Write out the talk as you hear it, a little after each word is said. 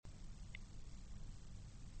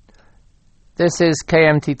This is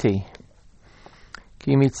KMTT,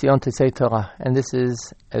 Ki Mitzion Tetzei Torah, and this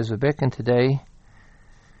is Ezra Beck, and today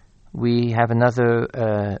we have another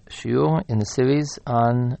shiur in the series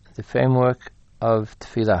on the framework of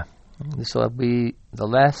Tefillah. This will be the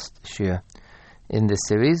last shiur in this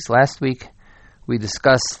series. Last week we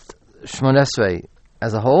discussed Shmoneh Esrei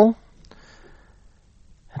as a whole,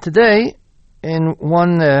 and today in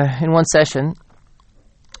one session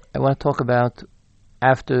I want to talk about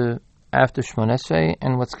after Shmoneh Esrei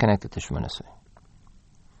and what's connected to Shmoneh Esrei.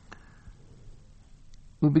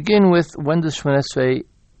 We begin with, when does Shmoneh Esrei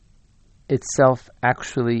itself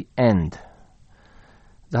actually end?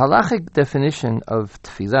 The halachic definition of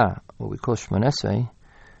Tefillah, what we call Shmoneh Esrei,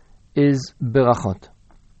 is berachot.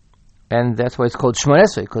 And that's why it's called Shmoneh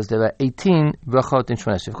Esrei, because there are 18 brachot in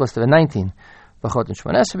Shmoneh Esrei. Of course, there are 19 brachot in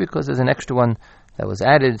Shmoneh Esrei, because there's an extra one that was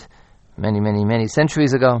added many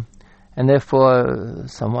centuries ago. And therefore,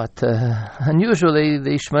 somewhat unusually,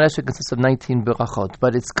 the Shmoneh Esrei consists of 19 berachot.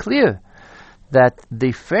 But it's clear that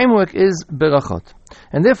the framework is berachot.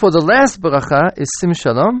 And therefore, the last beracha is Sim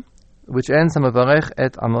Shalom, which ends Hamavarech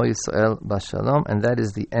et Amo Yisrael Bashalom, and that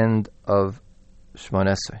is the end of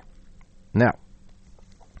Shmoneh Esrei. Now,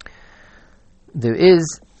 there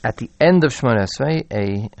is, at the end of Shmoneh Esrei,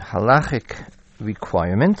 a halachic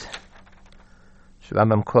requirement.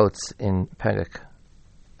 Rambam quotes in Perek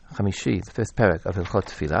Chamishi, the first Perek of Hilchot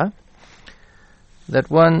Tefillah, that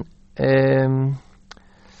one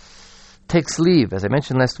takes leave. As I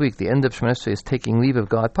mentioned last week, the end of Shmoneh Esrei is taking leave of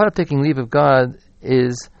God. Part of taking leave of God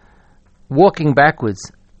is walking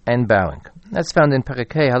backwards and bowing. That's found in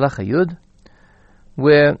Perek Hey Halacha Yud,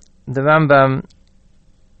 where the Rambam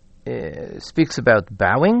speaks about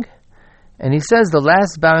bowing, and he says the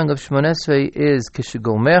last bowing of Shmoneh Esrei is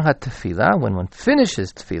Kishigomer HaTefillah, when one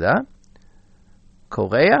finishes Tefillah,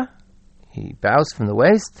 Korea, he bows from the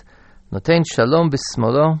waist, Noten Shalom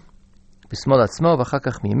Bismolo, Bismol Atzmo, V'achar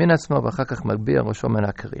kach Miyamin Atzmo, V'achar kach Magbir Rosho Men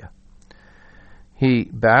HaKriya. He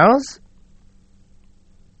bows,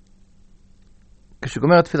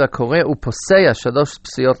 Kishigomer HaTefillah Korea Uposeya Shalosh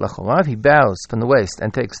Psiyot Lachorav, he bows from the waist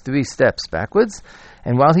and takes 3 steps backwards,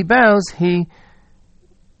 and while he bows, he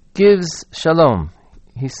gives shalom.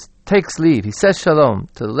 He takes leave. He says shalom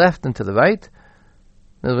to the left and to the right.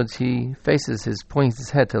 In other words, he points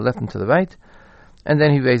his head to the left and to the right, and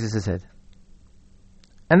then he raises his head.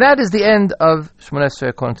 And that is the end of Shmoneh Esrei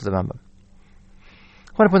according to the Rambam.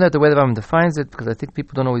 I want to point out the way the Rambam defines it, because I think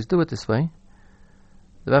people don't always do it this way.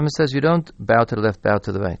 The Rambam says you don't bow to the left, bow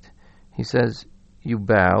to the right. He says you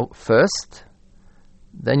bow first,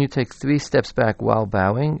 then you take 3 steps back while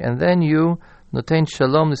bowing, and then you Notein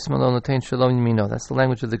Shalom Nismalo, Notein Shalom Yimino. That's the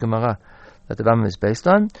language of the Gemara that the Rambam is based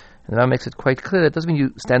on. And the Rambam makes it quite clear that it doesn't mean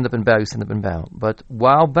you stand up and bow, you stand up and bow. But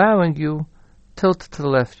while bowing, you tilt to the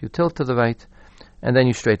left, you tilt to the right, and then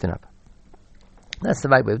you straighten up. That's the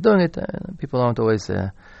right way of doing it. People aren't always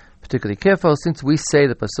particularly careful. Since we say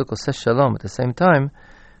the Pasuk says Shalom at the same time,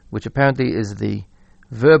 which apparently is the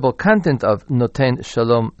verbal content of Notein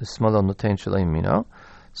Shalom Nismalo, Notein Shalom Yimino,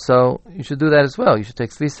 so you should do that as well. You should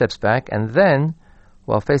take 3 steps back, and then,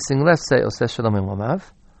 while facing left, say Oseh Shalom Imamav.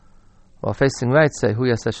 While facing right, say Hu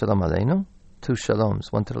Yaseh Shalom Aleinu. 2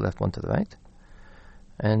 shaloms, one to the left, one to the right.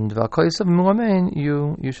 And V'al Yisrael Mimuamein,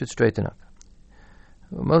 you should straighten up.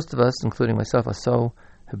 Most of us, including myself, are so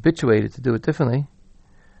habituated to do it differently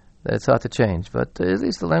that it's hard to change. But at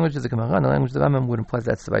least the language of the Gemara and the language of the Rambam would imply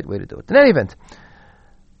that's the right way to do it. In any event,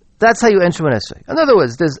 that's how you end Shmoneh Esrei. In other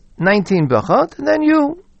words, there's 19 brachot, and then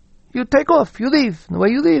you take off, you leave. And the way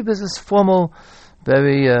you leave is this formal,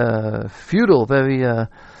 very feudal, very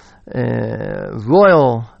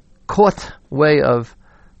royal court way of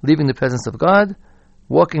leaving the presence of God,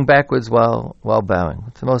 walking backwards while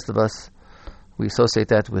bowing. To most of us, we associate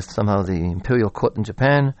that with somehow the imperial court in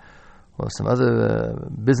Japan, or some other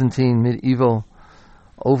Byzantine, medieval,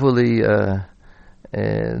 overly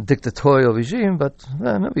dictatorial regime, but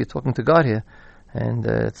remember, you're talking to God here, and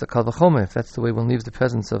it's a kal v'chomer. If that's the way one leaves the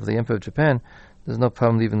presence of the Emperor of Japan, there's no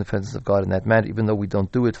problem leaving the presence of God in that manner, even though we don't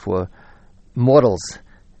do it for mortals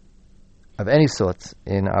of any sort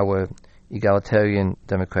in our egalitarian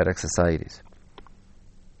democratic societies.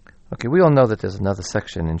 Okay, we all know that there's another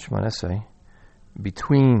section in Shmoneh Esrei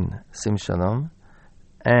between Sim Shalom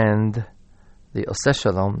and the Oseh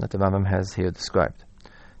Shalom that the Rambam has here described.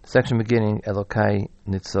 The section beginning, Elokai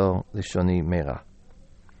Nitzor Lishoni Meira.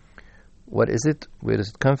 What is it? Where does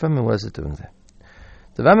it come from? And what is it doing there?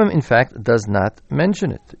 The Rambam, in fact, does not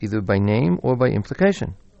mention it, either by name or by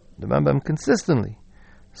implication. The Rambam consistently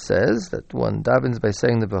says that one davens by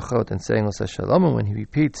saying the brachot and saying Oseh Shalom, and when he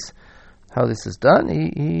repeats how this is done,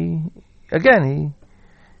 he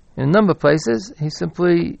In a number of places, he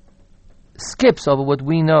simply skips over what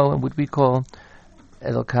we know and what we call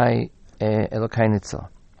Elokai Nitzah.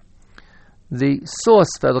 The source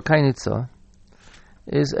for Elokai Nitzah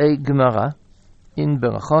is a Gemara in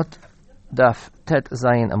Berachot, Daf Tet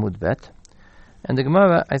Zayin Amud Bet, and the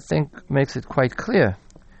Gemara, I think, makes it quite clear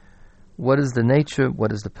what is the nature,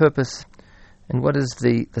 what is the purpose, and what is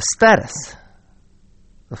the status,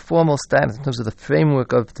 the formal status in terms of the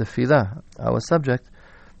framework of Tefillah, our subject,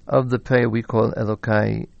 of the prayer we call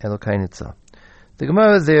Elokai Nitzah. The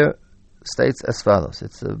Gemara there states as follows.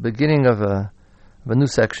 It's the beginning of a new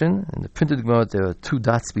section. In the printed Gemara, there are 2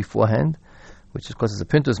 dots beforehand, which of course is a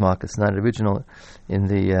printer's mark. It's not original in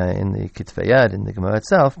the Kitvei Yad, in the Gemara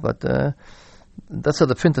itself, but that's how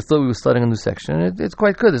the printer thought we were starting a new section. It's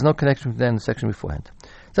quite good. There's no connection between the section beforehand.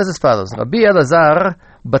 It says as follows: Rabbi Elazar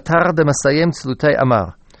batar de masayem tzlutei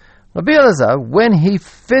amar. Rabbi Elazar, when he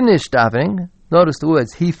finished davening, notice the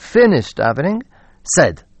words, he finished davening,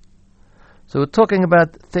 said. So we're talking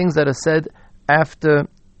about things that are said after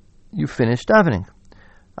you finish davening.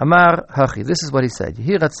 Amar hachi, this is what he said.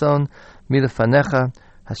 Yehi ratzon milefanecha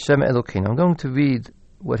Hashem Elokeinu. I'm going to read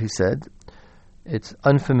what he said. It's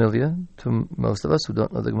unfamiliar to most of us who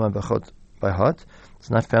don't know the Gemara by heart. It's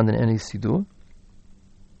not found in any Siddur.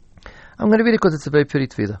 I'm going to read it because it's a very pretty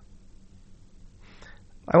tefillah.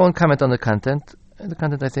 I won't comment on the content. The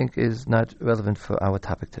content, I think, is not relevant for our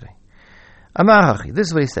topic today. Amar hachi, this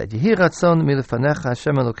is what he said. Yehi ratzon milefanecha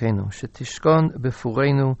Hashem Elokeinu shetishkon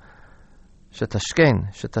befurenu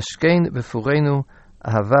shetashken befurenu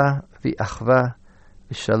ahava v'achva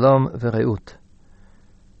v'shalom v'reut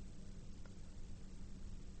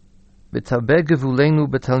v'tarbeh gevulenu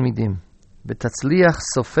b'talmidim v'tatzliach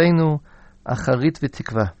sofenu acharit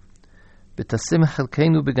v'tikva v'tasim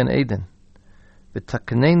chelkeinu b'gan Eden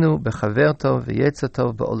v'taknenu b'chaver tov v'yetzer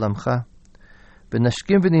tov ba'olamcha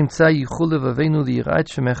v'nashkim v'nimtza yichul levavenu liyirat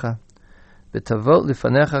shemecha v'tavot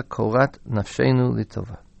lifanecha korat nafshenu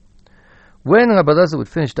litova. When Rabbi Elazar would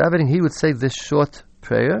finish davening, he would say this short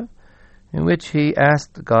prayer in which he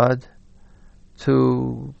asked God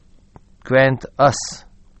to grant us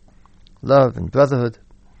love and brotherhood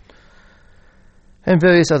and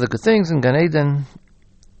various other good things in Gan Eden,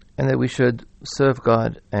 and that we should serve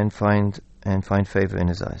God and find favor in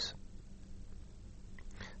His eyes.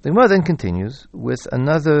 The Gemara then continues with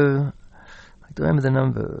another, I don't remember the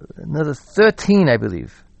number, another 13, I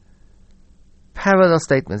believe, parallel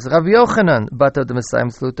statements. Rabbi Yochanan, Bata de Messiah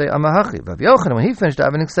Tzlutei Amahachi. Rabbi Yochanan, when he finished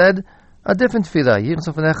davening, said a different tefillah. Yir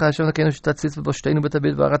Sofanecha Hashem Elokeinu shetatzitz v'boshteinu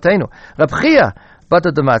b'tabid v'aratenu. Rabbi Chia,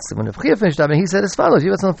 Bata de Matzah. When Rabbi Chia finished davening, he said as follows: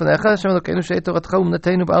 Yir Sofanecha Hashem Elokeinu she'et toratcha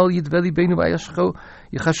u'mnatenu b'al yidveli beinu b'ayashchu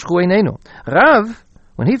yichashchu einenu. Rav,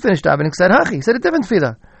 when he finished davening, said Hachi. He said a different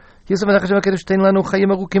tefillah. Yir Sofanecha Hashem Elokeinu she'tein lanu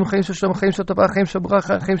chayim arukim, chayim shel shalom, chayim shel tova, chayim shel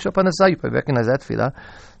bracha, chayim shel panasah. You probably recognize that tefillah.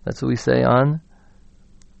 That's what we say on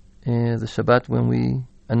the Shabbat when we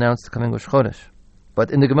announce the coming Rosh Chodesh.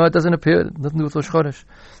 But in the Gemara it doesn't appear, nothing to do with Rosh Chodesh.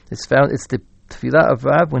 It's the tefillah of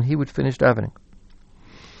Rav when he would finish davening.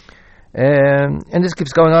 And this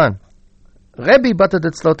keeps going on. Rebbe bata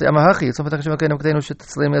de tzlotei amahachi,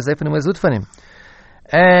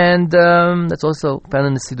 and that's also found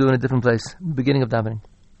in the Siddur in a different place, beginning of davening.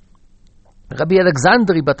 Rabbi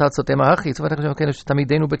Alexandri bata tzlotei amahachi,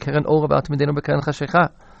 tamidenu bekeren ora v'tamidenu bekeren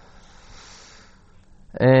chashecha.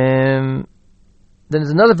 Then there's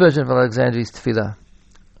another version of Alexandri's tefillah.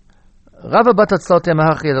 Rava bat tzlotei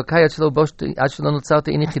amahachi Elokai ad shelo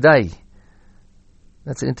notzarti ini chidai.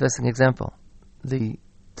 That's an interesting example. The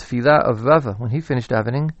tefillah of Rava, when he finished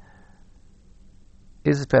davening,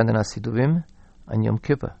 is found in Asidurim on Yom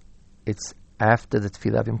Kippur. It's after the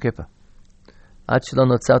tefillah of Yom Kippur. Ad shelo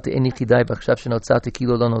notzarti ini chidai v'achshav shenotzarti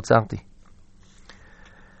kilo lo notzarti.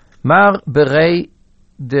 Mar berei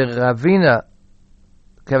de Ravina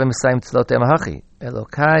Kevin Messiah Tzlotei Amahachi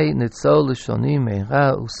Elokai Nitzol Lishoni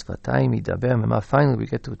Meira Usfatayim Yidaber Mema. Finally we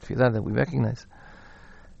get to a tefillah that we recognize.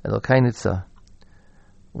 Elokai Nitzah.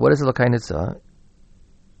 What is Elokai Nitzah?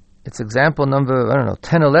 It's example number,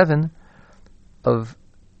 10, 11 of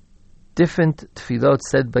different tefillot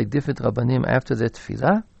said by different Rabbanim after their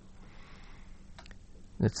tefillah.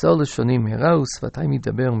 Nitzol Lishoni Meira Usfatayim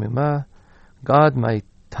Yidaber Mema. God, my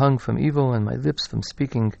tongue from evil and my lips from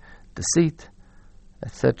speaking deceit,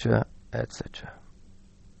 etc., etc.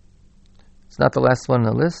 It's not the last one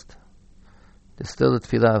on the list. There's still the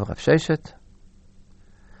tefillah of Rav Sheshet,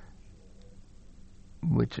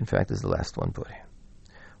 which in fact is the last one put here.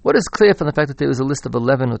 What is clear from the fact that there is a list of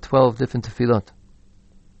 11 or 12 different tefillot?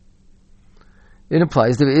 It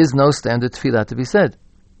implies there is no standard tefillah to be said.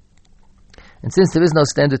 And since there is no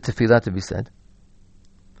standard tefillah to be said,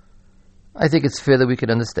 I think it's fair that we can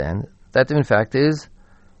understand that there in fact is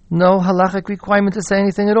no halachic requirement to say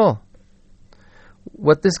anything at all.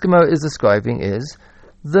 What this Gemara is describing is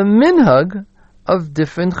the minhag of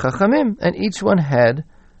different chachamim, and each one had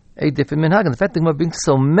a different minhag. And the fact that the Gemara brings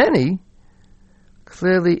so many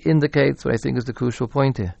clearly indicates what I think is the crucial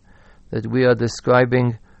point here, that we are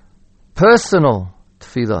describing personal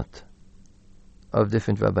tefillot of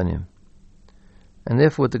different rabbanim. And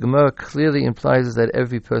therefore what the Gemara clearly implies is that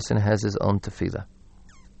every person has his own tefillah.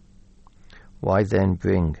 Why then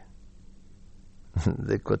bring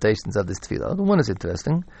the quotations of this tefillah? One is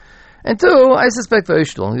interesting. And two, I suspect very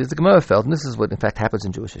strongly that the Gemara felt, and this is what in fact happens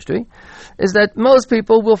in Jewish history, is that most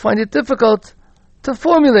people will find it difficult to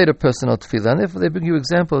formulate a personal tefillah. And therefore they bring you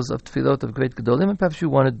examples of tefillot of great gedolim, and perhaps you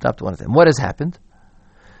want to adopt one of them. What has happened?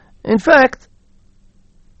 In fact,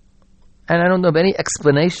 and I don't know of any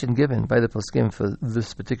explanation given by the poskim for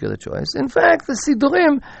this particular choice. In fact, the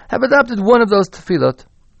Sidurim have adopted one of those tefillot,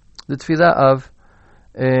 the tefillah of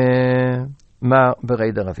Mar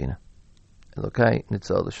Berei Ravina. Elokai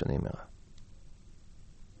Nitzor L'Shani Mera.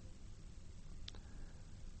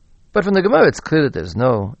 But from the Gemara, it's clear that there's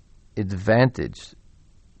no advantage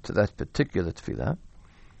to that particular tefillah.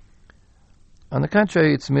 On the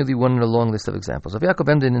contrary, it's merely one in a long list of examples. Rav Yaakov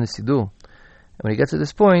Emden in the Siddur, and when he gets to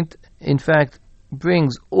this point, in fact,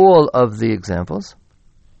 brings all of the examples.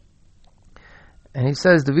 And he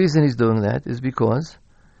says the reason he's doing that is because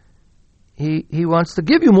he wants to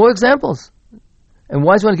give you more examples. And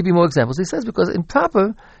why does he want to give you more examples? He says because in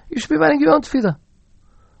proper, you should be writing your own tefillah.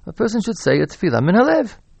 A person should say a tefillah min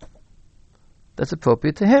halev. That's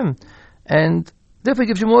appropriate to him. And therefore he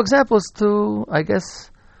gives you more examples to, I guess,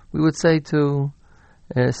 we would say to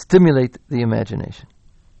stimulate the imagination.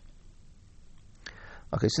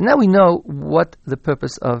 Okay, so now we know what the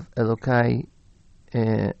purpose of Elokai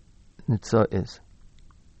Nitzor is.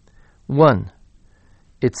 One,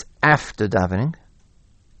 it's after davening.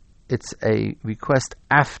 It's a request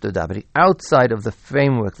after davening, outside of the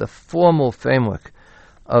framework, the formal framework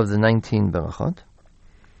of the 19 Berachot.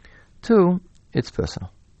 Two, it's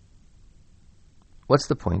personal. What's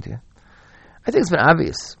the point here? I think it's been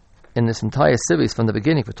obvious in this entire series from the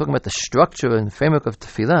beginning, if we're talking about the structure and the framework of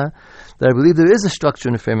tefillah, that I believe there is a structure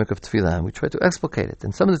in the framework of tefillah, and we try to explicate it.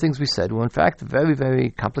 And some of the things we said were in fact very,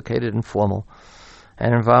 very complicated and formal,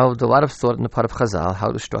 and involved a lot of thought on the part of Chazal, how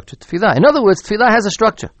to structure tefillah. In other words, tefillah has a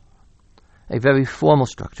structure, a very formal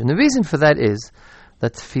structure. And the reason for that is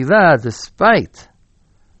that tefillah, despite,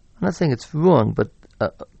 I'm not saying it's wrong, but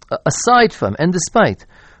aside from and despite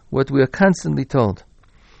what we are constantly told,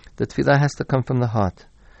 that tefillah has to come from the heart.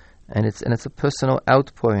 And it's a personal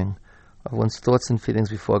outpouring of one's thoughts and feelings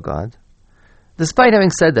before God. Despite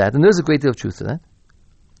having said that, and there's a great deal of truth to that,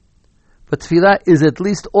 but tefillah is at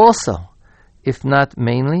least also, if not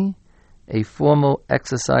mainly, a formal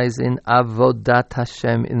exercise in avodat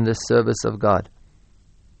Hashem, in the service of God.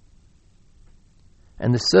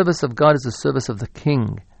 And the service of God is the service of the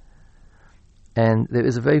King. And there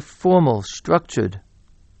is a very formal, structured,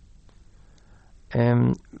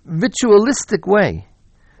 ritualistic way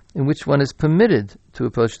in which one is permitted to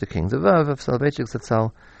approach the King. The Rav of Soloveitchik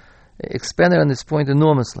Zatzal expanded on this point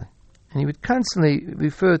enormously. And he would constantly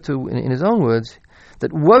refer to, in his own words,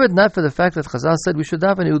 that were it not for the fact that Chazal said we should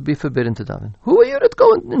daven, it would be forbidden to daven. Who are you to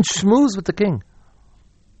go and schmooze with the King?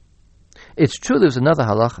 It's true there's another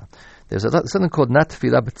halacha. There's something called not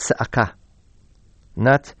tefillah but tza'akah.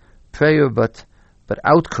 Not prayer but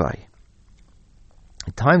outcry.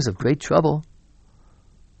 In times of great trouble,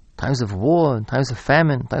 times of war, in times of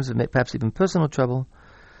famine, times of perhaps even personal trouble,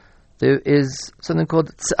 there is something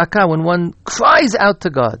called tza'akah, when one cries out to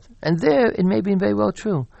God. And there, it may be very well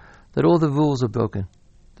true that all the rules are broken.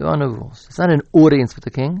 There are no rules. It's not an audience with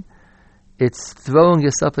the King. It's throwing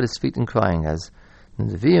yourself at his feet and crying, as the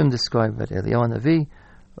Nevi'im describe by Eliyahu Navi,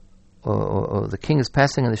 or the King is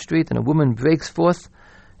passing on the street and a woman breaks forth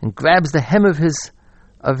and grabs the hem of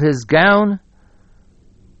his gown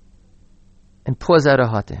and pours out her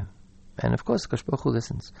heart to him. And of course, Kadosh Baruch Hu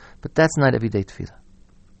listens. But that's not everyday tefillah.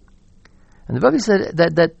 And the Rabbi said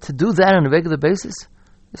that to do that on a regular basis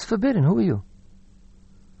is forbidden. Who are you?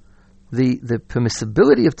 The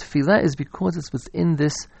permissibility of tefillah is because it's within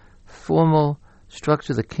this formal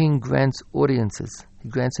structure. The King grants audiences. He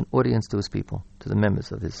grants an audience to his people, to the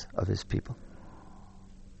members of his people.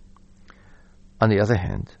 On the other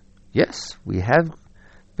hand, yes, we have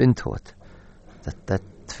been taught that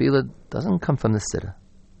tefillah doesn't come from the siddur.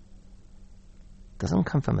 Doesn't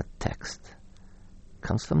come from a text. It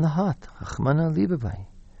comes from the heart. Rachmana libabai.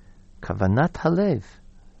 Kavanat halev.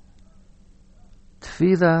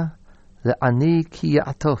 Tefillah le'ani ki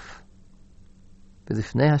ya'atof.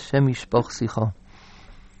 V'lifnei Hashem yishpoch sicho.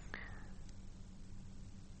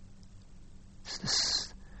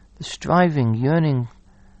 It's the striving, yearning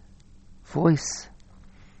voice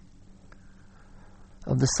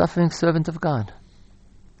of the suffering servant of God.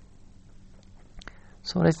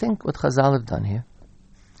 So what I think what Chazal have done here,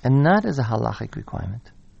 and not as a halachic requirement,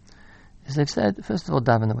 is they've said, first of all,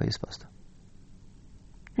 daven the way you're supposed to.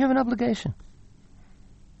 You have an obligation.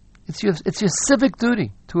 It's your civic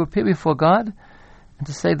duty to appear before God and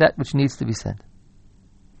to say that which needs to be said.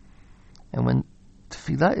 And when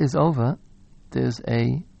tefillah is over, there's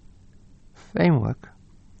a framework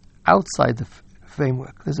outside the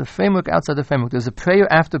framework. There's a framework outside the framework. There's a prayer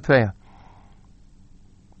after prayer,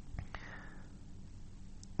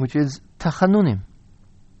 which is tachanunim.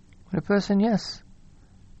 When a person,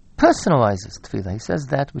 personalizes tefillah, he says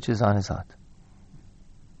that which is on his heart.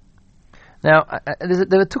 Now,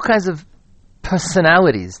 there are two kinds of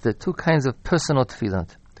personalities. There are two kinds of personal tefillah.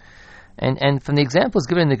 And from the examples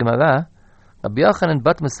given in the Gemara, Rabbi Yochanan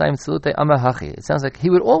bat Masayim Tzilutei Amar Hachi, it sounds like he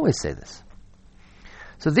would always say this.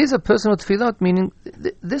 So these are personal tefillot, meaning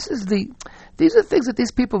these are things that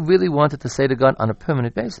these people really wanted to say to God on a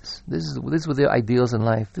permanent basis. These were their ideals in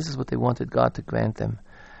life. This is what they wanted God to grant them.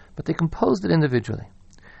 But they composed it individually.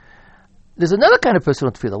 There's another kind of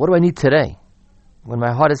personal tefillah. What do I need today? When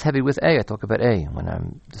my heart is heavy with A, I talk about A. When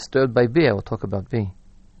I'm disturbed by B, I will talk about B.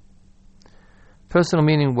 Personal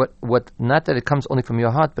meaning what not that it comes only from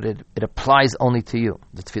your heart, but it applies only to you.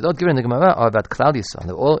 The tefillot given in the Gemara are about Klal Yisrael.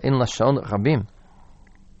 They're all in Lashon Rabim.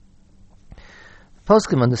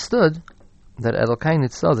 Poskim understood that Elokai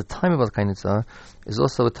Nitzah, the time of Elokai Nitzah, is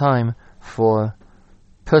also a time for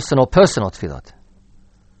personal tefillot.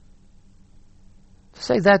 To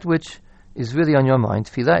say that which is really on your mind.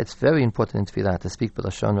 Tefillah, it's very important in Tefillah to speak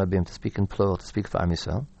b'lashon rabim, to speak in plural, to speak for Am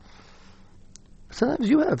Yisrael. Sometimes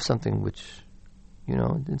you have something which,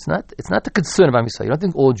 it's not the concern of Am Yisrael. You don't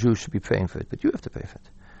think all Jews should be praying for it, but you have to pray for it.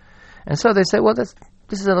 And so they say, well, this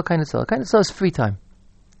is Elokai Nitzah. Elokai Nitzah is free time.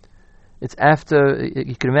 It's after,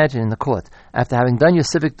 you can imagine in the court, after having done your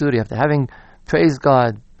civic duty, after having praised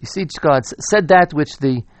God, beseeched God, said that which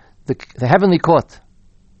the heavenly court,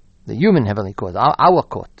 the human heavenly court, our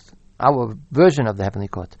court, our version of the heavenly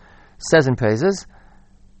court, says and praises.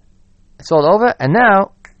 It's all over, and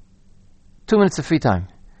now 2 minutes of free time.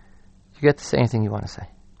 You get to say anything you want to say.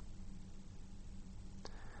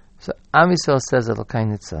 So Am Yisrael says Elokai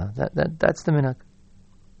Nitzah. That's the minhag.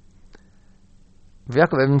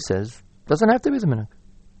 Yaakov Evim says doesn't have to be the minhag.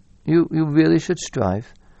 You really should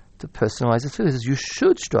strive to personalize it too. He says you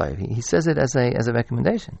should strive. He says it as a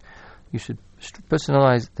recommendation. You should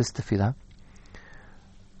personalize this tefillah.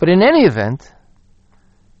 But in any event,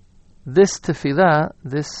 this tefillah,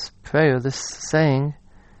 this prayer, this saying,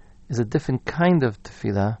 is a different kind of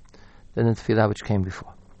tefillah than the tefillah which came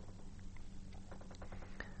before.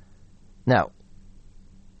 Now,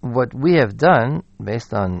 what we have done,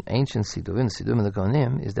 based on ancient Sidurim, the Sidurim of the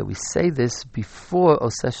Gaonim, is that we say this before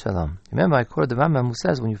Oseh Shalom. Remember, I quoted the Rambam who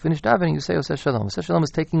says, when you finish davening, you say Oseh Shalom. Oseh Shalom is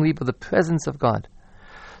taking leave of the presence of God.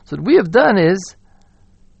 So what we have done is,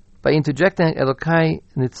 by interjecting Elokai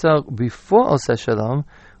Nitzah before Oseh Shalom,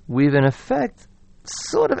 we've in effect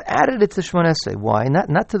sort of added it to Shemona Esrei. Why?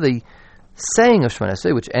 Not to the saying of Shemona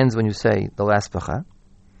Esrei, which ends when you say the last bracha,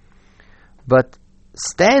 but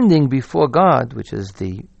standing before God, which is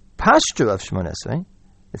the posture of Shemona Esrei.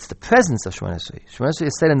 It's the presence of Shemona Esrei. Shemona Esrei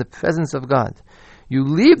is said in the presence of God. You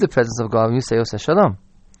leave the presence of God when you say Oseh Shalom.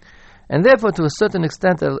 And therefore, to a certain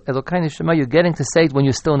extent, Elokai Nishama, you're getting to say it when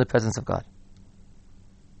you're still in the presence of God.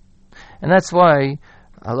 And that's why,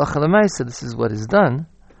 halacha l'maaseh, this is what is done.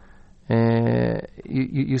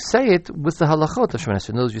 You say it with the halachot of Shemona Esrei.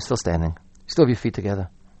 In other words, you're still standing. You still have your feet together.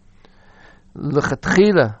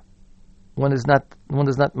 L'chatchila, one is not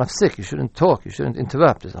mafsik. You shouldn't talk. You shouldn't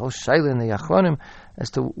interrupt. There's a whole shayla in the Achronim as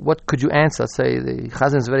to what could you answer. Let's say the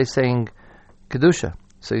Chazan is already saying kedusha,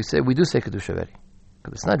 so you say we do say kedusha already,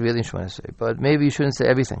 because it's not really in Shemona Esrei. But maybe you shouldn't say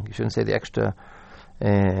everything. You shouldn't say the extra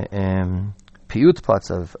piyut parts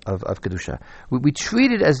of kedusha. We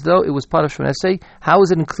treat it as though it was part of Shemona Esrei. How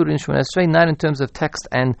is it included in Shemona Esrei? Not in terms of text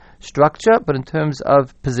and structure, but in terms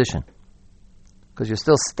of position, because you're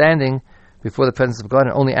still standing before the presence of God,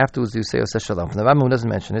 and only afterwards do you say Oseh Shalom. From the Rambam who doesn't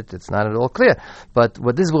mention it, it's not at all clear. But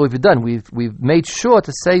this is what we've done. We've made sure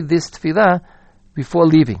to say this tefillah before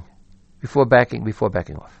leaving, before backing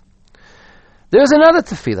off. There is another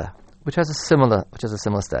tefillah which has a similar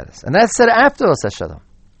status, and that's said after Oseh Shalom,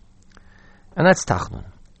 and that's Tachnun.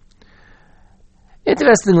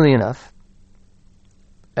 Interestingly enough,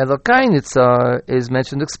 Elokai Nitzah is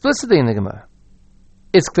mentioned explicitly in the Gemara.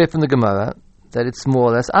 It's clear from the Gemara that it's more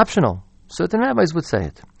or less optional. Certain rabbis would say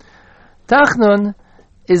it. Tachnun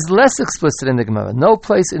is less explicit in the Gemara. No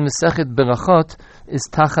place in Masechet Berachot is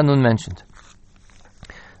Tachanun mentioned.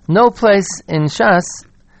 No place in Shas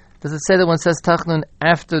does it say that one says Tachnun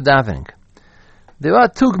after davening. There are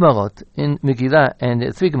two Gemarot in Megillah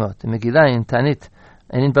and three Gemarot in Megillah, in Tanit,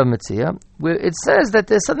 and in Bava Metzia, where it says that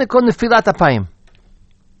there's something called Nefilat Apayim.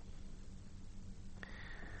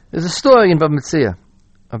 There's a story in Bava Metzia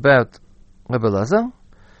about Rebbe Lazar,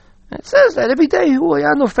 and it says that every day he would do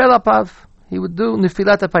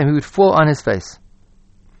Nefilat Apayim, he would fall on his face.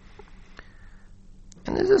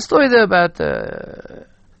 And there's a story there about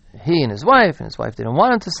he and his wife didn't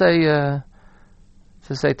want him to say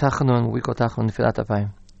Tachanun, we call Tachanun Nefilat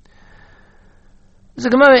Apayim. There's a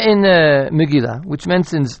Gemara in Megillah which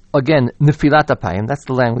mentions again Nefilat Apayim. That's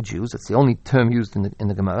the language used. That's the only term used in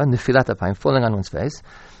the Gemara. Nefilat Apayim, falling on one's face.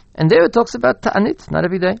 And there it talks about Ta'anit, not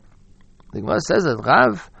every day. The Gemara says that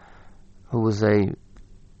Rav, who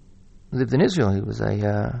lived in Israel, he was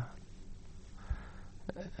an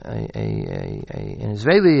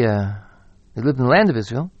Israeli. He lived in the land of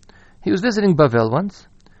Israel. He was visiting Bavel once,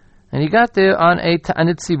 and he got there on a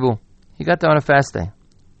Ta'anit Tzibur. He got there on a fast day.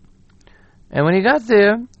 And when he got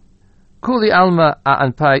there, Kuli Alma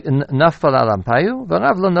Nafal Al Anpayu,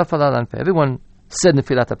 V'Rav Lo Nafal Al Anpayu. Everyone said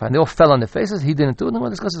Nefilat Apayim. They all fell on their faces. He didn't do it. No one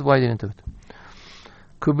discusses why he didn't do it.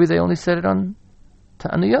 Could be they only said it on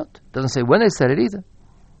Ta'aniyot. Doesn't say when they said it either.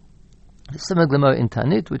 There's some Gemara in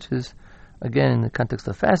Tanit, which is, again, in the context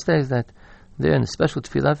of fast days, that there in the special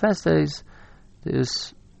Tefillah fast days,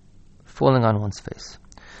 there's falling on one's face.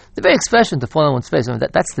 The very expression to fall on one's face, I mean,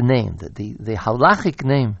 that's the name. The halachic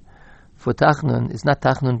name for Tachnun is not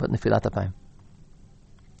Tachnun, but Nefilat Apayim.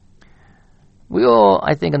 We all,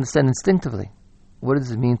 I think, understand instinctively what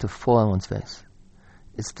does it mean to fall on one's face.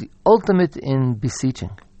 It's the ultimate in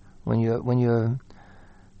beseeching. When you don't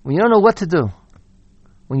know what to do,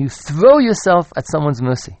 when you throw yourself at someone's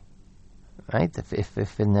mercy, right? If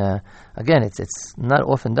again, it's not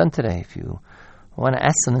often done today. If you want to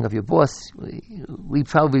ask something of your boss, we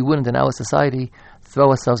probably wouldn't in our society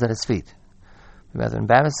throw ourselves at his feet. Rather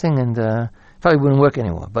embarrassing, and probably wouldn't work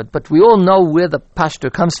anymore. But we all know where the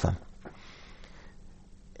pashtur comes from.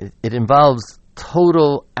 It involves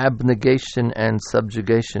total abnegation and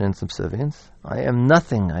subjugation and subservience. I am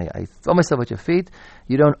nothing. I throw myself at your feet.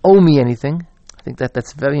 You don't owe me anything. I think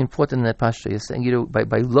that's very important in that pashtur. You're saying,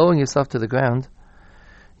 by lowering yourself to the ground,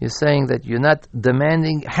 you're saying that you're not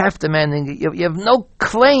demanding, half demanding. You have no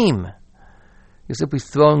claim. You're simply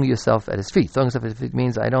throwing yourself at his feet. Throwing yourself at his feet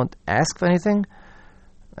means I don't ask for anything.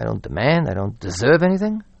 I don't demand. I don't deserve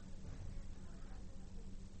anything.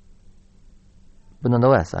 But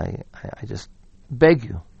nonetheless, I just beg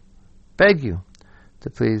you to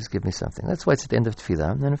please give me something. That's why it's at the end of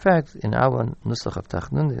Tefillah. And in fact, in our Nusach of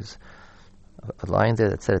Tachnun, there's a line there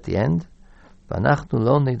that said at the end, we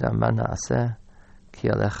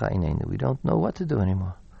don't know what to do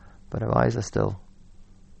anymore, but our eyes are still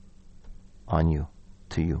on you,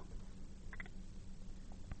 to you.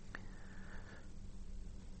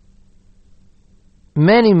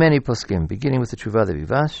 Many poskim, beginning with the Tshuva de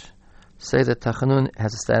Vivash, say that Tachanun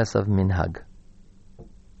has a status of minhag.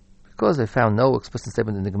 Because they found no explicit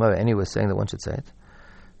statement in the Gemara anywhere saying that one should say it.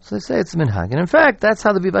 So they say it's minhag. And in fact, that's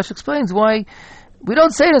how the Vivash explains why we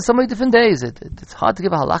don't say it on so many different days. It's hard to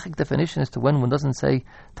give a halachic definition as to when one doesn't say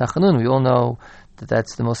Tachanun. We all know that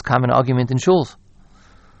that's the most common argument in shuls.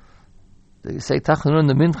 They say Tachanun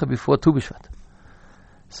the mincha before Tu B'Shvat.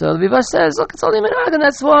 So the Vivash says, look, it's only minhag, and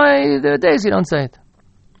that's why there are days you don't say it.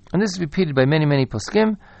 And this is repeated by many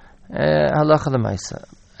poskim. Halacha l'maisa.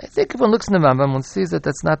 I think if one looks in the Rambam, one sees that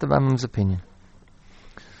that's not the Rambam's opinion.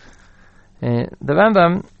 The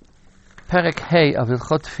Rambam, Perek Hey of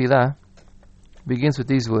Hilchot Tefillah, begins with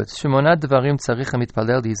these words: Shemona dvarim tzarich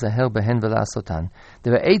hamitpalel lizaher behen v'la'asotan.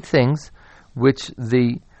 There are 8 things which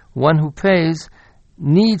the one who prays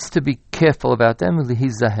needs to be careful about them.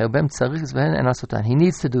 Lizaher bhem tzarich behen and asotan. He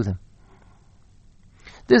needs to do them.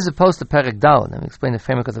 This is opposed to Perek Dal. Let me explain the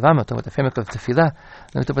framework of the Rambam. Talk about the framework of Tefillah.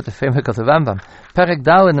 Let me talk about the framework of the Rambam. Perek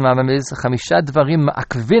Dal in the Rambam is Chamisha Dvarim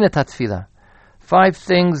Ma'akvin et HaTefillah. 5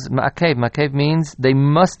 things Ma'akev. Ma'akev means they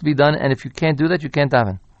must be done, and if you can't do that, you can't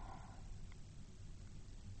daven.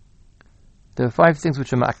 There are 5 things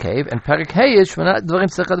which are Ma'akev, and Perek Hey is Shmona Dvarim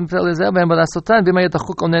Tzarich Mitzvah Lezer B'hem B'Lasotan B'ma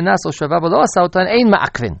Yetachuk On Nenas O Shava V'Lo Asautan Ein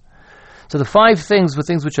Ma'akvin. So the 5 things were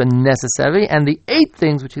things which are necessary, and the 8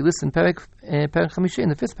 things which he lists in Perek Chamishi, in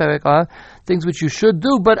the 5th Perek, are things which you should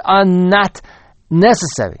do, but are not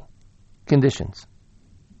necessary conditions.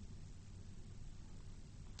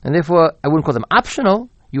 And therefore, I wouldn't call them optional.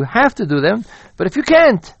 You have to do them, but if you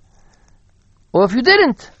can't, or if you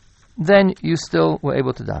didn't, then you still were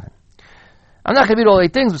able to daven. I'm not going to read all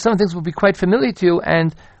 8 things, but some things will be quite familiar to you,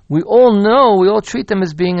 and we all treat them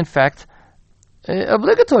as being, in fact,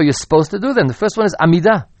 obligatory. You're supposed to do them. The first one is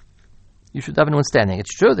Amidah. You should daven when standing.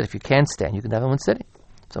 It's true that if you can't stand, you can daven when sitting.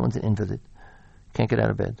 Someone's an invalid, can't get out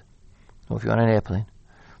of bed. Or if you're on an airplane,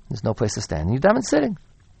 there's no place to stand, you daven sitting.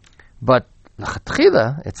 But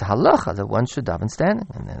l'chatchila, it's a halacha that one should daven standing.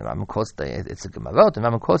 And then Rambam quotes it's a Gemarot, and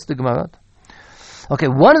Rambam quotes the Gemarot. Okay,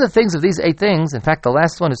 one of the things of these 8 things, in fact, the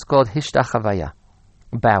last one is called hishtachavaya,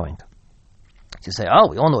 bowing. You say,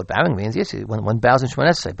 we all know what bowing means. Yes, one bows in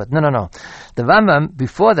Shemona Esrei, but no. The Rambam,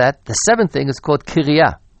 before that, the 7th thing is called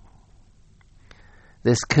kiriyah.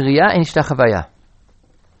 There's kiriyah and hishtachavaya.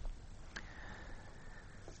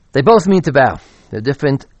 They both mean to bow. They're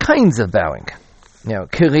different kinds of bowing. Now,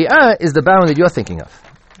 kiriyah is the bowing that you're thinking of.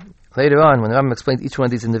 Later on, when the Rambam explains each one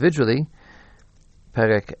of these individually,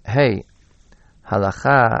 Perek Hey,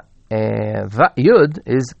 Halacha Yud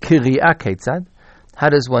is kiriyah ketzad. How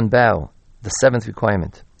does one bow? The 7th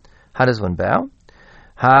requirement. How does one bow?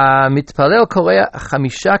 Ha-mitpalel korea 5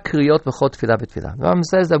 kriyot b'chol tefillah b'tefillah. The Rambam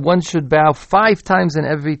says that one should bow 5 times in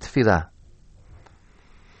every tefillah.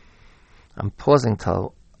 I'm pausing to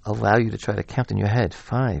allow you to try to count in your head.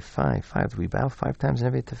 5. Do we bow 5 times in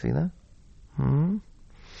every tefillah?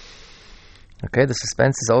 Okay, the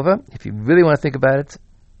suspense is over. If you really want to think about it,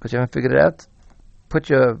 because you haven't figured it out, put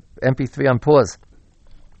your MP3 on pause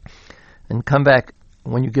and come back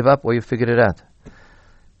when you give up or you figured it out.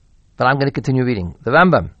 But I'm going to continue reading. The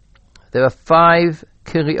Rambam. There are 5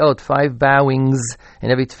 kiriyot, 5 bowings in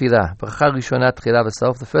every tefillah. Bracha rishona tchila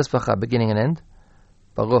v'sof. The first bracha, beginning and end.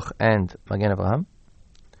 Baruch and Magen Avraham.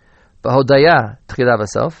 B'hodaya tchila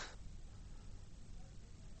v'sof.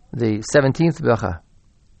 The 17th bracha,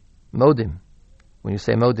 modim. When you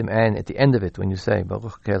say modim, and at the end of it, when you say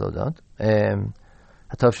Baruch Kelodot,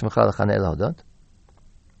 Hatov Shemcha L'chanei L'hodot.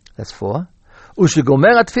 That's 4.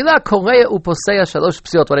 Ushegomer atfilah korea uposeya 3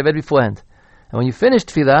 psiot. What I read beforehand. And when you finish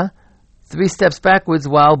tefillah, 3 steps backwards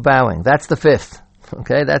while bowing. That's the 5th.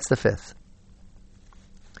 Okay, that's the 5th.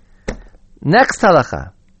 Next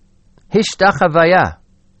halacha, hishtachavaya.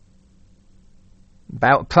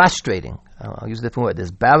 Prostrating. I'll use a different word.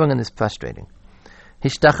 There's bowing and there's prostrating.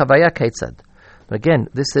 Hishtachavaya ketzad. But again,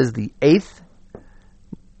 this is the 8th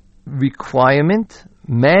requirement,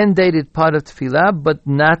 mandated part of tefillah, but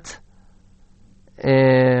not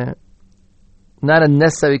a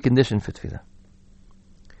necessary condition for tefillah.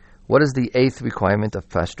 What is the 8th requirement of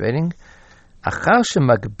prostrating?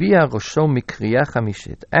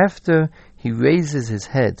 After he raises his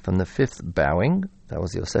head from the 5th bowing, that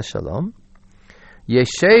was Yosef Shalom,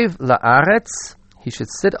 Yeshev la'aretz, he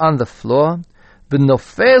should sit on the floor,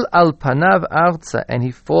 B'nofel al panav arza, and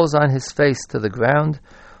he falls on his face to the ground,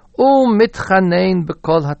 U'mitchanein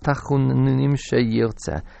b'kol hatachunim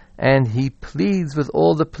sheyirtza, and he pleads with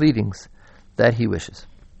all the pleadings that he wishes.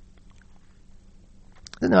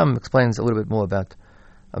 Then the Rambam explains a little bit more about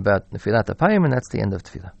Nefilat Apayim, and that's the end of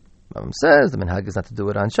Tefillah. The Rambam says the minhag is not to do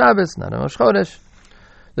it on Shabbos, not on Rosh Chodesh.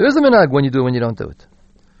 There is a minhag when you do it, when you don't do it.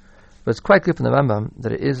 But it's quite clear from the Rambam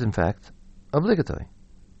that it is, in fact, obligatory.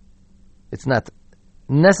 It's not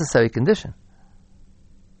necessary condition.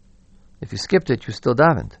 If you skipped it, you still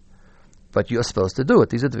davened. But you're supposed to do it.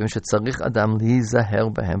 These are dvarim shetzarich adam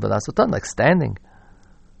lizaher behem v'lasotan, like standing,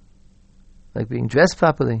 like being dressed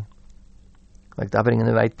properly, like davening in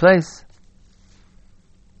the right place,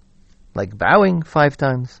 like bowing 5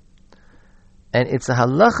 times. And it's a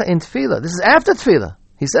halacha in tefillah. This is after tefillah.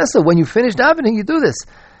 He says so. When you finish davening, you do this.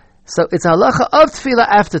 So it's a halacha of tefillah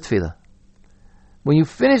after tefillah. When you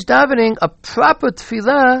finish davening, a proper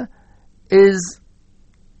tefillah is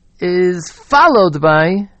followed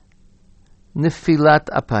by Nefilat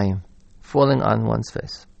Apayim, falling on one's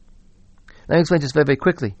face. Let me explain just very, very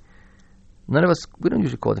quickly. None of us, we don't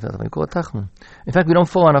usually call it Nefilat Apayim, we call it Tachnun. In fact, we don't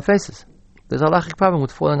fall on our faces. There's a halachic problem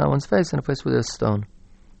with falling on one's face in a place where there's stone.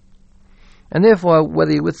 And therefore,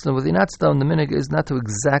 whether you're with stone, whether you're not stone, the minhag is not to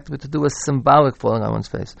exact, but to do a symbolic falling on one's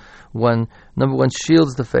face. Number one,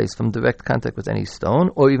 shields the face from direct contact with any stone,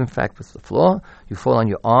 or even in fact with the floor. You fall on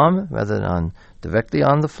your arm rather than directly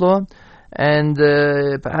on the floor. And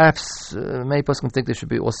perhaps many people think there should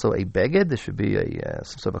be also a beged, there should be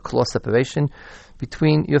some sort of a cloth separation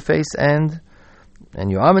between your face and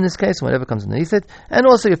your arm in this case, whatever comes underneath it. And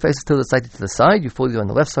also your face is tilted slightly to the side. You fall either on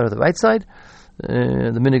the left side or the right side.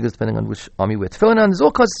 The minhag is depending on which arm you wear tefillin on. There's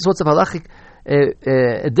all sorts of halachic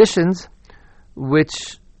additions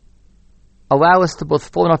which allow us to both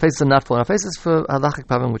fall on our faces and not fall on our faces for halachic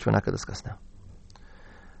problem, which we're not going to discuss now.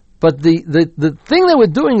 But the thing that we're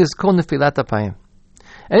doing is called Nefilat Apayim.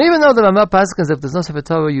 And even though the Rama paskins, if there's no Sefer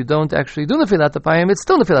Torah, you don't actually do Nefilat Apayim, it's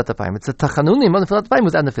still Nefilat Apayim. It's a Tachanunim on Nefilat Apayim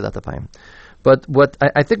without Nefilat Apayim. But what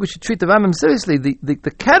I think we should treat the Rambam seriously,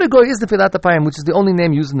 the category is Nefilat Apayim, which is the only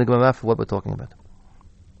name used in the Gemara for what we're talking about.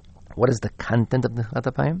 What is the content of Nefilat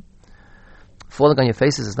Apayim? Falling on your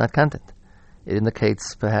faces is not content. It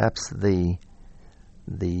indicates perhaps the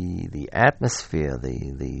atmosphere,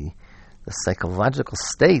 the psychological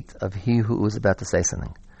state of he who is about to say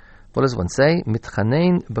something. What does one say?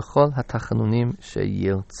 Mitchanein b'chol hatachanunim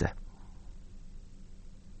sheyirtzeh.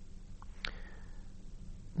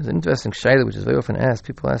 There's an interesting shayla which is very often asked.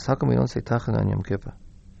 People ask, how come we don't say tachanun on Yom Kippur?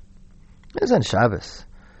 It's on Shabbos.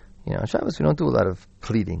 On Shabbos we don't do a lot of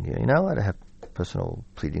pleading. You're not allowed to have personal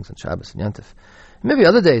pleadings on Shabbos and Yantif. Maybe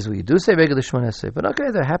other days where you do say regular Shemona Esrei, but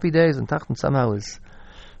okay, they're happy days, and tachanun somehow is,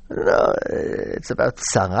 I don't know, it's about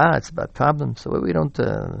tzara, it's about problems. So we don't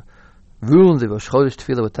ruin the Rosh Chodesh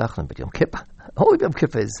Tefillah with tachanun. But Yom Kippur, only Yom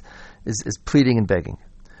Kippur is pleading and begging.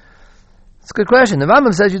 It's a good question. The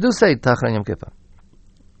Rambam says you do say tachanun Yom Kippur.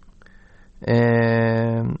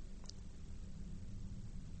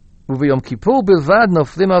 וביום כיפור בלבד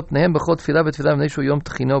נופלים על פניהם בכל תפילה ותפילה מפני שהוא יום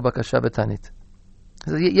תחינו בקשה ותענית.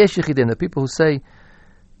 יש יחידים, the people who say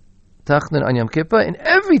תחנון on Yom Kippur in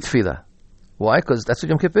every tefillah. Why? Because that's what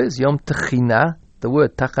Yom Kippur is. Yom techina, the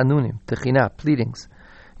word tachanunim, techina, pleadings.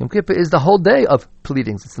 Yom Kippur is the whole day of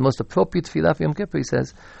pleadings. It's the most appropriate tefillah for Yom Kippur, he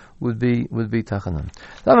says, would be tachanun.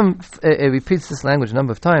 The Rambam repeats this language a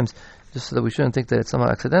number of times, just so that we shouldn't think that it's somehow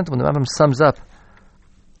accidental. When the Rambam sums up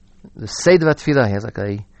the Seder Tefillah, he has like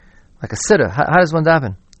a siddur. How does one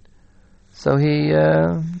daven? So he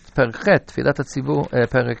Perek Chet, Tfilat HaTzibur,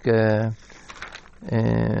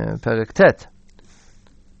 Perek Tet,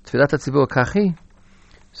 Tfilat HaTzibur Kachi.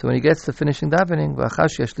 So when he gets to finishing davening, V'achar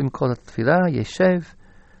sheyashlim kol HaTfilah yeshev.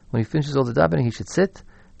 When he finishes all the davening, he should sit.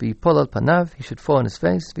 V'yipol al panav, he should fall on his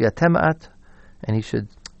face. V'yatem ma'at, and he should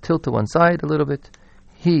tilt to one side a little bit.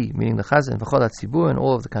 He, meaning the Chazan, V'chol HaTzibur, and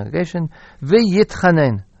all of the congregation.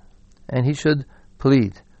 V'yitchanen, and he should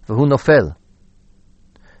plead. V'hu nofel.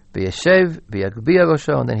 V'yeshev, v'yagbiya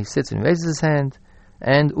rosho, and then he sits and raises his hand,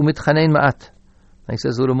 and umitchanein ma'at. And he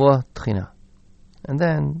says, Urumor tchina. And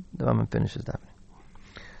then the Rambam finishes davening.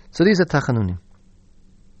 So these are tachanunim.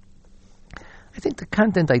 I think the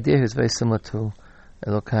content idea here is very similar to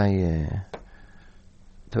Elokai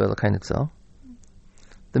Nitzal.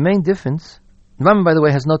 The main difference, the Rambam, by the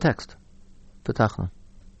way, has no text for tachanun.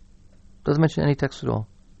 Doesn't mention any text at all.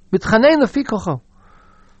 Mitchanein lefi kocho.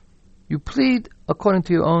 You plead according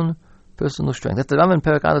to your own personal strength. That the Rambam in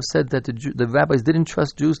Perek Aleph said that the rabbis didn't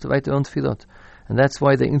trust Jews to write their own tefillot, and that's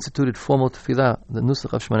why they instituted formal tefillah, the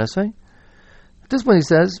nusach of Shemona Esrei. At this point he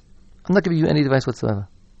says, I'm not giving you any advice whatsoever.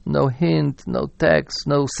 No hint, no text,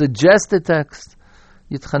 no suggested text.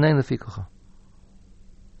 Yitchanein lefi kocho.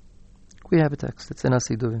 We have a text. It's in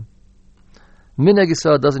Asidurim. Minhag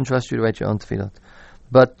Yisrael doesn't trust you to write your own tefillot.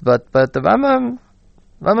 But the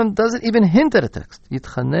Rambam doesn't even hint at a text.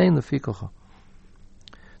 Yitchanein lefi kocho.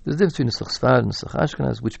 There's a difference between Nusach Sfard and Nusach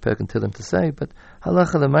Ashkenaz, which Perek and Tehillim to say, but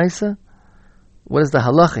halacha l'maisa, what is the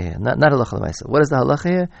halacha here? Not halacha l'maisa. What is the halacha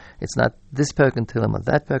here? It's not this Perek and Tehillim or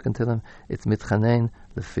that Perek and Tehillim. It's mitchanein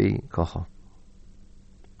lefi kocho.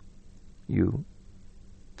 You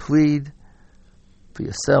plead for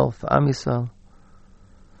yourself, for Am Yisrael.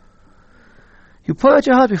 You pour out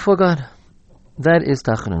your heart before God. That is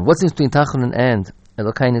tachanun. What's the difference between tachanun and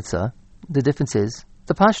Elokai Nitzah? The difference is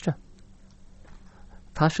the posture.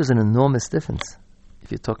 Posture is an enormous difference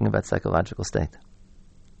if you're talking about psychological state.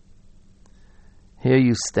 Here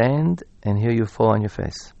you stand, and here you fall on your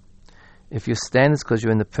face. If you stand, it's because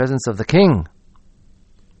you're in the presence of the king.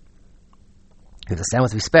 You have to stand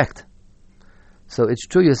with respect. So it's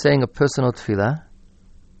true you're saying a personal tefillah,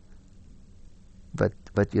 but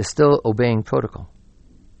you're still obeying protocol.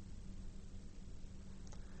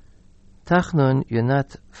 Tachnun, you're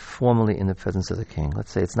not formally in the presence of the king.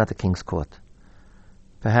 Let's say it's not the king's court.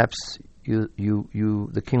 Perhaps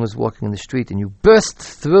the king was walking in the street and you burst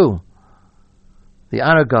through the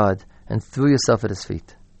honor guard and threw yourself at his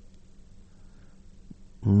feet.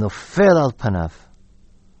 Nofel al panav.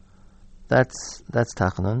 That's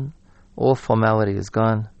tachanun. All formality is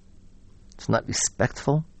gone. It's not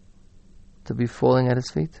respectful to be falling at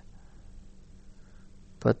his feet.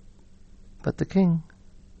 But the king,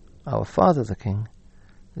 our father the king,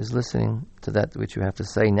 is listening to that which you have to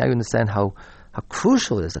say. Now you understand how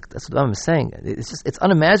crucial it is. That's what I'm saying. It's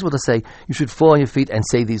unimaginable to say you should fall on your feet and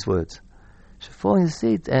say these words. You should fall on your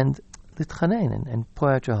seat and litchanein and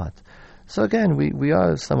pour out your heart. So again, we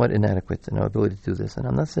are somewhat inadequate in our ability to do this, and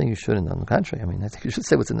I'm not saying you shouldn't. On the contrary, I think you should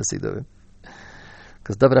say what's in the Sidurim.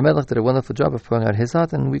 Because David HaMelech did a wonderful job of pouring out his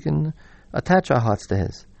heart, and we can attach our hearts to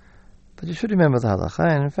his. But you should remember the halacha,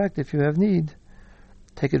 and in fact, if you have need,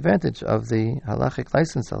 take advantage of the halachic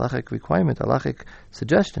license, halachic requirement, halachic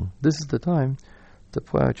suggestion. This is the time to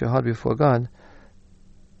pour out your heart before God.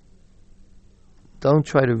 Don't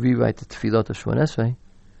try to rewrite the tefillot of Shemona Esrei,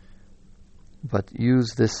 but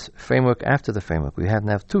use this framework after the framework. We have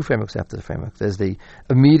now two frameworks after the framework. There's the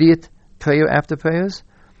immediate prayer after prayers,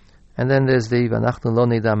 and then there's the V'anachnu lo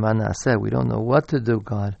nid'a ma na'aseh. We don't know what to do,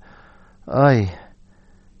 God. Ay,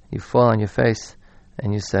 you fall on your face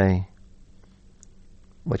and you say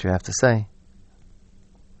what you have to say.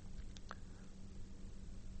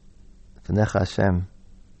 V'necha Hashem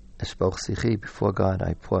eshpoch sichi. Before God,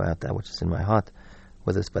 I pour out that which is in my heart,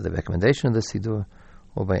 whether it's by the recommendation of the Siddur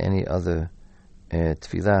or by any other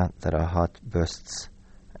tefillah that our heart bursts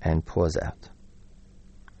and pours out.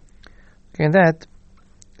 Okay, and that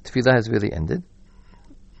tefillah has really ended.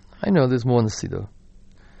 I know there's more in the Siddur.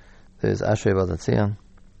 There's Ashrei Ba'adat Zion,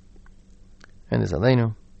 and there's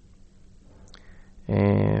Aleinu.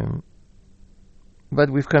 But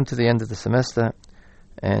we've come to the end of the semester,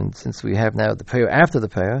 and since we have now the prayer after the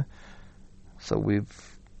prayer, so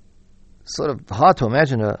we've sort of hard to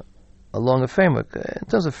imagine a longer framework. In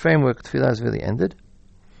terms of framework, tefillah has really ended.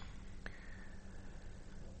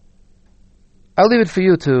 I'll leave it for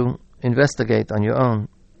you to investigate on your own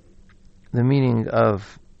the meaning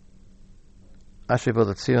of Ashrei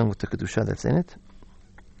Ba'adat Zion with the Kedusha that's in it,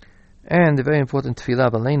 and the very important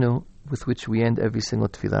Tefillah B'Aleinu with which we end every single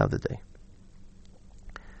Tefillah of the day.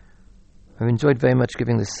 I've enjoyed very much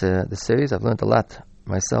giving this series. I've learned a lot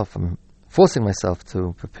myself from forcing myself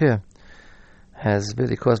to prepare. Has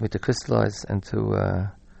really caused me to crystallize and to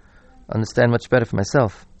understand much better for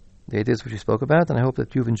myself the ideas which we spoke about, and I hope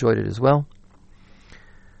that you've enjoyed it as well.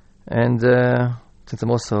 And since I'm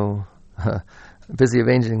also busy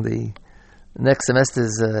arranging the next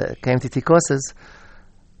semester's KMTT courses,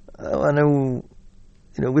 I want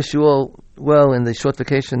to wish you all well in the short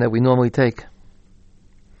vacation that we normally take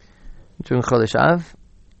during Chodesh Av,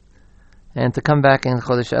 and to come back in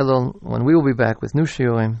Chodesh Elul when we will be back with new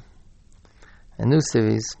shiurim, a new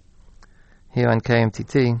series here on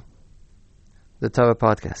KMTT, the Torah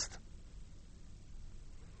podcast.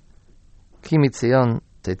 Ki mitzion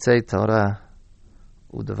tetzei Torah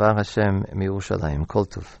u'davar Hashem miYerushalayim. Kol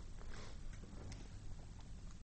tov.